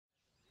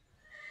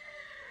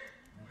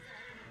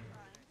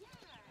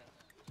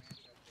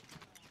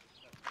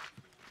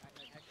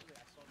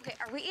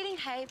We're eating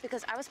hay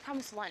because I was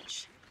promised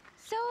lunch.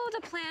 So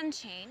the plan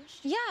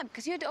changed? Yeah,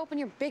 because you had to open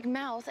your big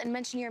mouth and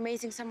mention your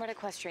amazing summer at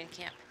equestrian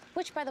camp,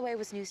 which, by the way,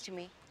 was news to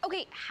me.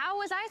 Okay, how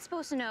was I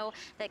supposed to know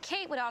that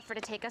Kate would offer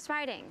to take us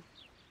riding?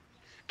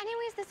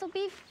 Anyways, this will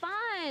be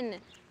fun.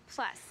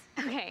 Plus,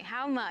 okay,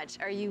 how much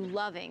are you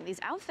loving these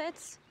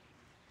outfits?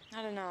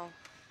 I don't know.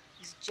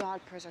 These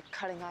jodhpurs are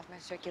cutting off my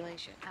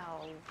circulation.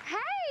 Oh.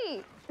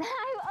 Hey! I'm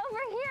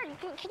over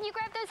here. Can you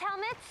grab those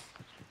helmets?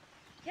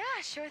 Yeah,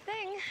 sure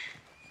thing.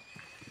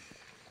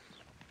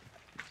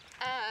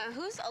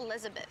 Who's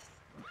Elizabeth?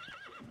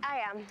 I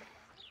am.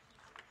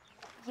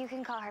 You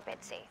can call her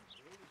Bitsy.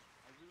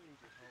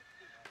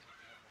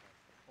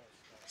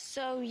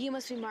 So you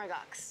must be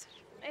Margaux.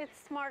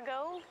 It's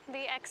Margaux.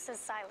 The X is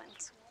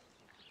silent.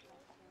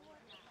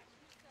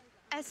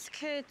 Est-ce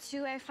que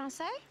tu es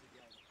français?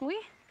 Oui,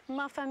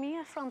 ma famille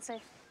est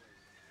français.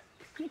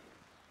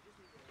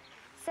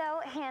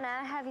 So,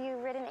 Hannah, have you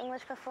ridden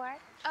English before?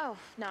 Oh,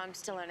 no, I'm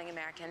still learning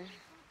American.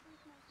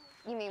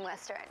 You mean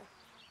Western?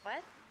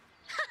 What?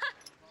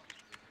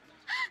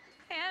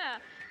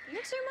 Hannah,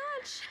 you're too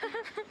much.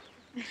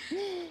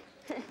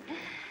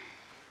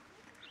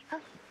 Oh,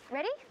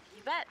 ready?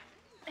 You bet.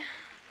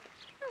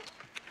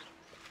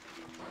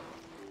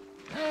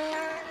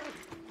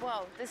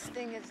 Whoa, this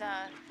thing is,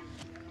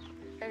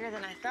 bigger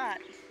than I thought.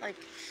 Like,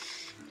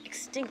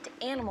 extinct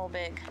animal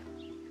big.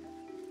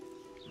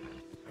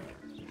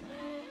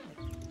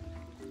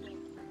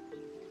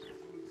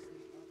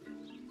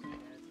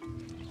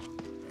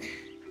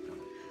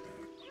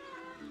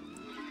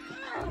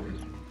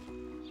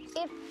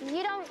 If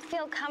you don't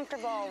feel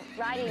comfortable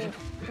riding,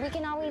 we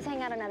can always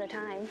hang out another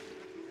time.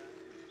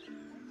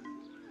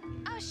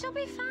 Oh, she'll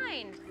be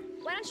fine.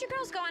 Why don't you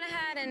girls go on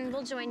ahead and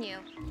we'll join you.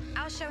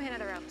 I'll show Hannah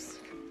the ropes.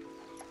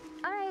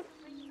 All right.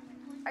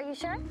 Are you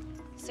sure?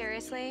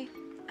 Seriously?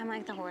 I'm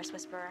like the horse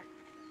whisperer.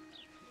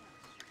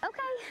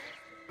 Okay.